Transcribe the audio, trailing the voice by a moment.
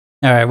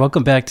Alright,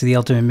 welcome back to the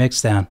Ultimate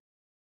Mixdown.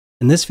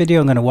 In this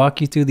video, I'm going to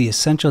walk you through the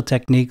essential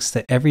techniques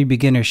that every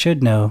beginner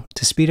should know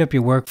to speed up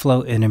your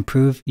workflow and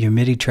improve your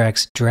MIDI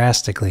tracks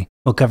drastically.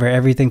 We'll cover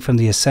everything from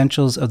the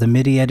essentials of the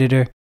MIDI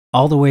editor,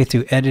 all the way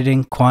through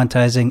editing,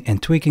 quantizing,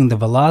 and tweaking the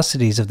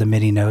velocities of the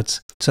MIDI notes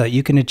so that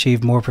you can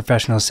achieve more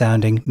professional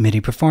sounding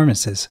MIDI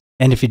performances.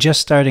 And if you're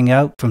just starting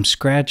out from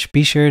scratch,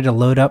 be sure to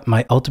load up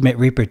my Ultimate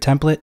REAPER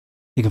template.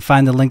 You can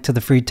find the link to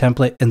the free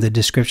template in the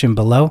description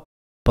below,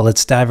 but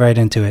let's dive right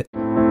into it.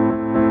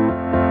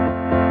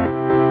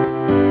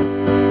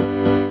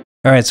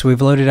 Alright, so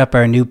we've loaded up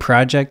our new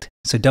project.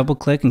 So double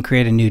click and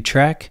create a new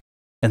track.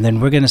 And then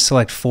we're going to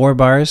select 4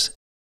 bars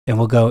and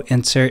we'll go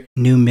Insert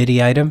New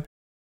MIDI Item.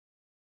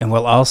 And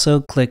we'll also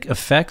click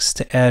Effects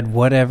to add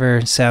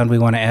whatever sound we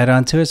want to add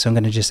onto it. So I'm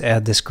going to just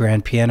add this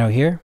grand piano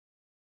here.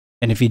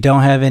 And if you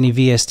don't have any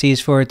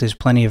VSTs for it, there's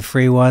plenty of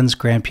free ones.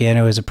 Grand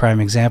piano is a prime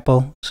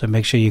example. So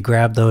make sure you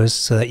grab those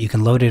so that you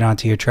can load it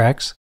onto your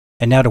tracks.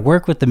 And now to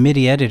work with the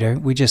MIDI editor,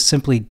 we just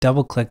simply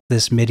double click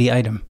this MIDI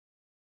item.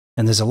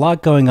 And there's a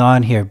lot going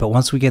on here, but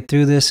once we get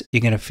through this, you're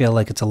going to feel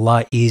like it's a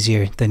lot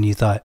easier than you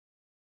thought.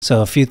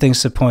 So a few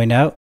things to point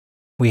out.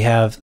 We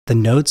have the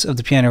notes of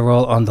the piano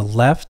roll on the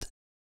left,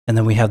 and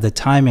then we have the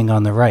timing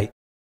on the right.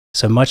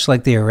 So much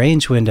like the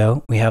arrange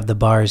window, we have the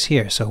bars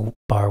here. So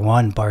bar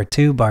 1, bar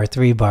 2, bar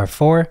 3, bar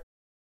 4.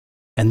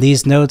 And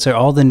these notes are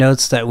all the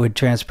notes that would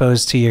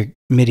transpose to your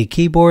MIDI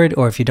keyboard,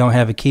 or if you don't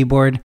have a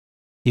keyboard,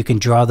 you can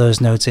draw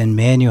those notes in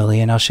manually,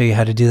 and I'll show you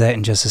how to do that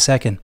in just a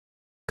second.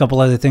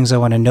 Couple other things I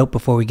want to note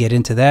before we get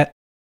into that.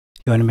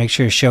 You want to make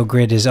sure Show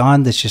Grid is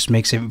on. This just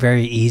makes it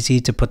very easy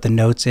to put the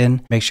notes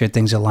in, make sure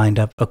things are lined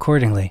up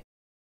accordingly.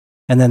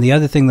 And then the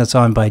other thing that's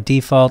on by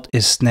default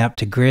is Snap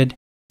to Grid.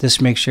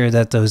 This makes sure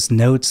that those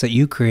notes that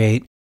you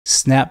create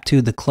snap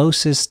to the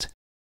closest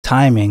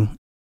timing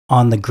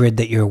on the grid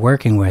that you're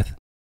working with.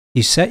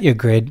 You set your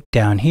grid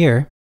down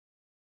here.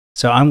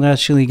 So I'm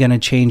actually going to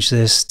change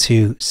this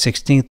to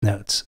 16th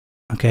notes.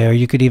 Okay, or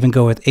you could even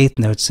go with 8th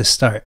notes to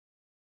start.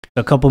 So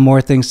a couple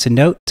more things to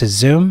note. To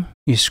zoom,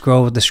 you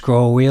scroll with the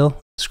scroll wheel,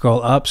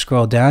 scroll up,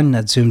 scroll down,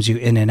 that zooms you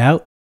in and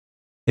out.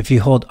 If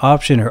you hold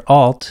Option or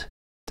Alt,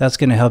 that's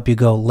going to help you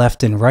go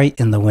left and right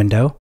in the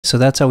window. So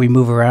that's how we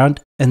move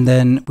around. And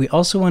then we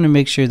also want to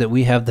make sure that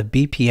we have the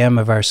BPM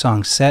of our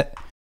song set.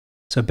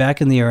 So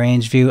back in the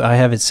arrange view, I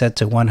have it set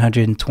to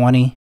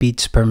 120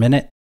 beats per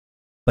minute,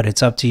 but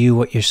it's up to you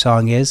what your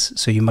song is.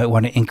 So you might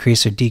want to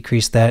increase or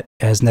decrease that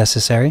as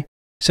necessary.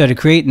 So to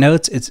create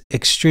notes, it's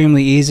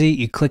extremely easy.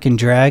 You click and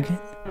drag,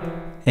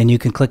 and you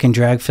can click and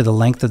drag for the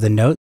length of the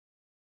note.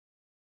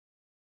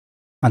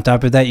 On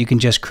top of that, you can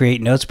just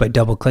create notes by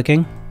double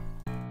clicking.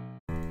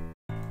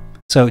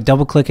 So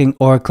double clicking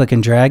or click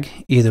and drag,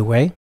 either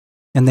way.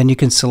 And then you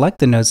can select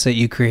the notes that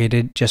you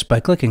created just by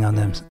clicking on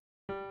them.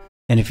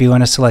 And if you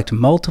want to select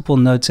multiple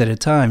notes at a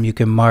time, you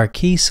can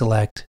marquee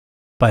select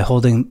by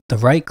holding the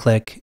right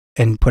click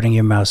and putting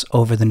your mouse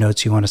over the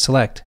notes you want to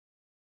select.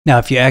 Now,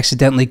 if you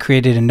accidentally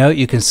created a note,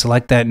 you can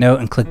select that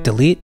note and click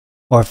delete,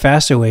 or a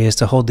faster way is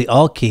to hold the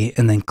Alt key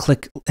and then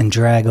click and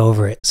drag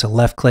over it. So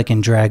left click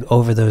and drag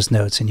over those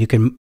notes, and you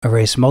can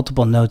erase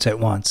multiple notes at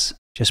once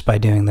just by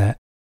doing that.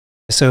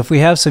 So if we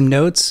have some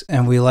notes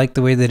and we like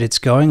the way that it's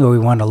going, or we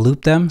want to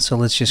loop them, so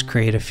let's just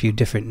create a few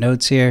different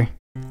notes here.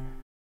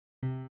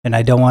 And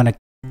I don't want to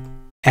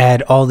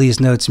add all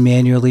these notes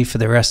manually for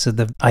the rest of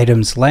the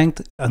item's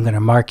length. I'm going to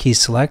marquee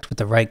select with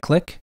the right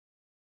click,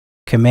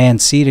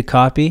 Command C to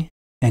copy,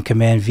 and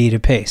Command V to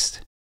paste.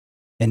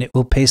 And it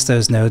will paste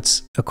those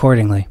notes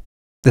accordingly.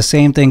 The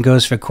same thing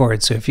goes for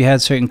chords. So if you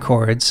had certain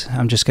chords,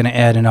 I'm just going to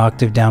add an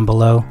octave down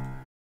below,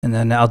 and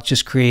then I'll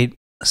just create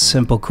a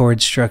simple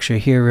chord structure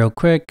here real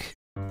quick.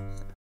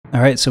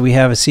 Alright, so we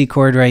have a C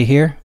chord right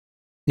here.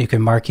 You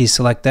can marquee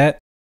select that,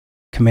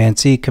 Command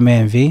C,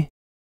 Command V,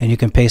 and you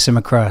can paste them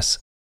across.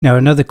 Now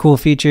another cool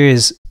feature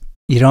is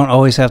you don't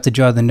always have to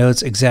draw the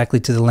notes exactly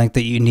to the length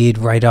that you need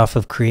right off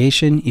of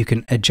creation. You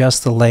can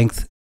adjust the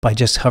length by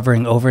just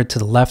hovering over to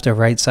the left or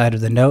right side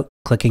of the note,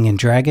 clicking and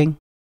dragging.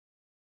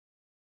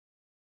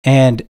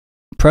 And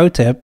pro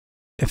tip,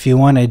 if you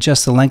want to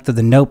adjust the length of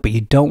the note but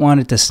you don't want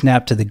it to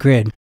snap to the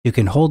grid, you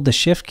can hold the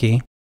Shift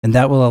key, and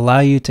that will allow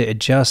you to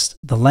adjust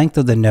the length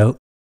of the note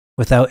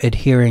without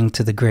adhering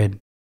to the grid.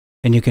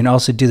 And you can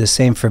also do the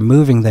same for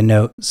moving the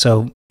note.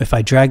 So if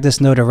I drag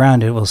this note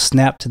around, it will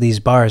snap to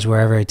these bars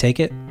wherever I take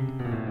it.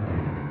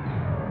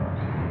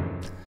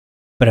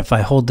 But if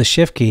I hold the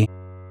Shift key,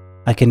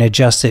 I can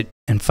adjust it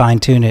and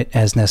fine-tune it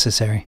as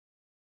necessary.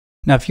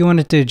 Now, if you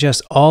wanted to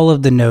adjust all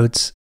of the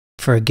notes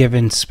for a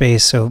given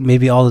space, so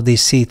maybe all of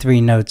these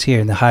C3 notes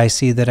here, the high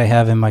C that I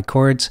have in my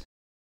chords,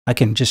 I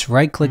can just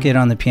right-click it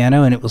on the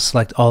piano and it will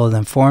select all of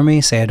them for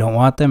me. Say I don't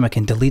want them, I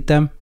can delete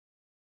them.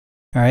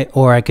 All right,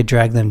 or I could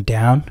drag them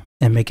down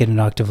and make it an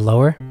octave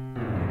lower,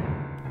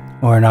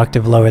 or an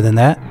octave lower than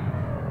that.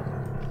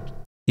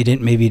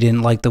 Maybe you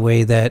didn't like the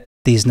way that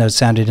these notes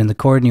sounded in the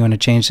chord and you want to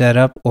change that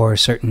up, or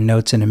certain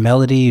notes in a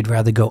melody you'd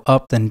rather go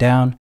up than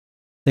down.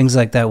 Things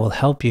like that will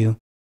help you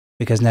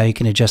because now you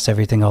can adjust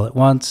everything all at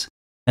once.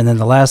 And then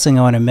the last thing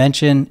I want to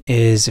mention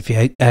is if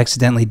you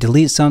accidentally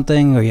delete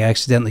something or you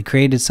accidentally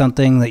created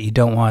something that you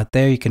don't want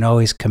there, you can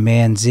always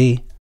Command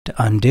Z to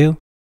undo.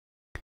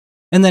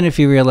 And then if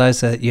you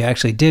realize that you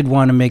actually did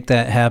want to make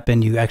that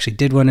happen, you actually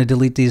did want to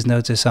delete these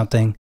notes or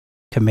something,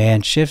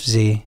 Command Shift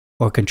Z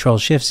or Control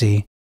Shift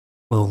Z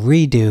will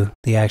redo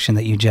the action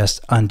that you just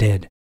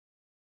undid.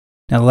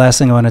 Now the last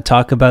thing I want to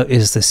talk about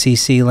is the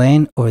CC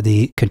lane or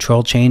the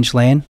control change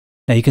lane.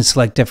 Now you can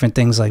select different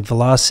things like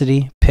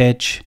velocity,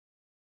 pitch,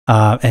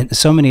 and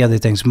so many other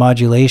things.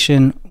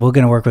 Modulation, we're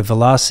going to work with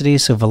velocity.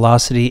 So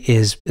velocity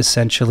is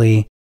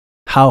essentially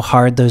how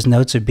hard those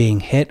notes are being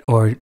hit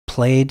or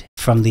played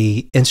from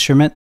the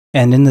instrument.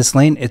 And in this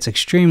lane, it's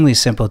extremely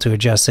simple to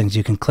adjust things.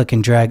 You can click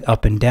and drag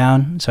up and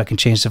down. So I can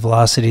change the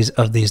velocities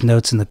of these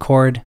notes in the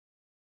chord.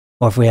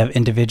 Or if we have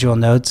individual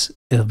notes,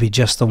 it'll be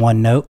just the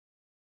one note.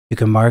 You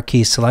can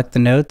marquee select the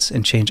notes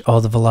and change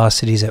all the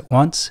velocities at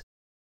once.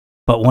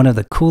 But one of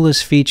the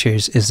coolest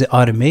features is the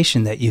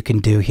automation that you can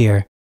do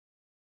here.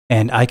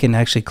 And I can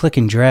actually click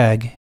and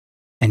drag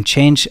and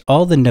change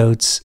all the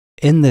notes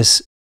in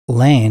this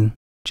lane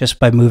just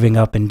by moving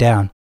up and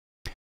down.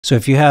 So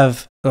if you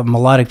have a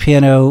melodic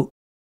piano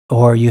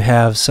or you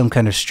have some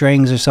kind of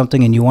strings or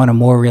something and you want a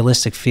more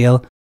realistic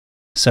feel,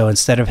 so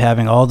instead of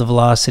having all the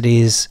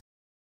velocities,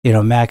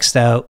 maxed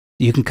out,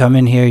 you can come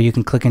in here, you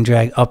can click and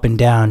drag up and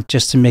down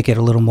just to make it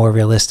a little more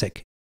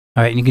realistic.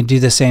 All right, and you can do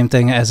the same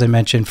thing as I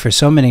mentioned for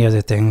so many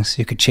other things.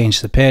 You could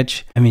change the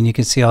pitch. I mean, you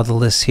can see all the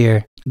lists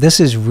here.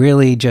 This is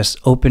really just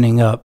opening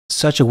up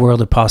such a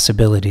world of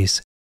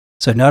possibilities.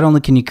 So not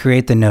only can you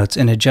create the notes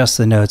and adjust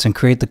the notes and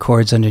create the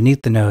chords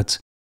underneath the notes,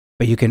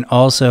 but you can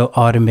also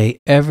automate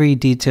every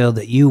detail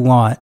that you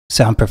want.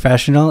 Sound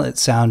professional, it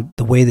sound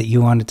the way that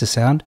you want it to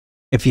sound.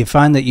 If you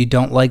find that you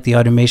don't like the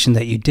automation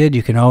that you did,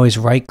 you can always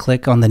right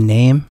click on the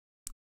name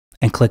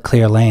and click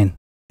clear lane.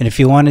 And if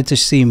you wanted to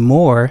see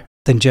more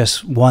than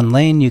just one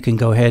lane, you can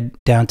go ahead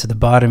down to the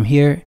bottom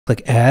here,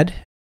 click add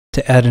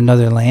to add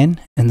another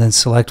lane, and then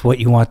select what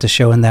you want to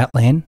show in that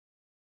lane.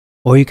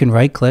 Or you can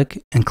right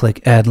click and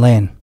click add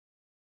lane,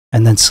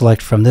 and then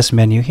select from this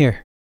menu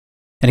here.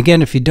 And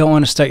again, if you don't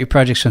want to start your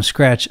projects from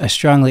scratch, I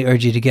strongly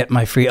urge you to get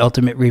my free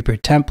Ultimate Reaper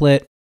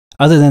template.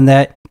 Other than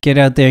that, get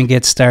out there and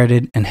get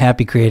started, and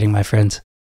happy creating, my friends.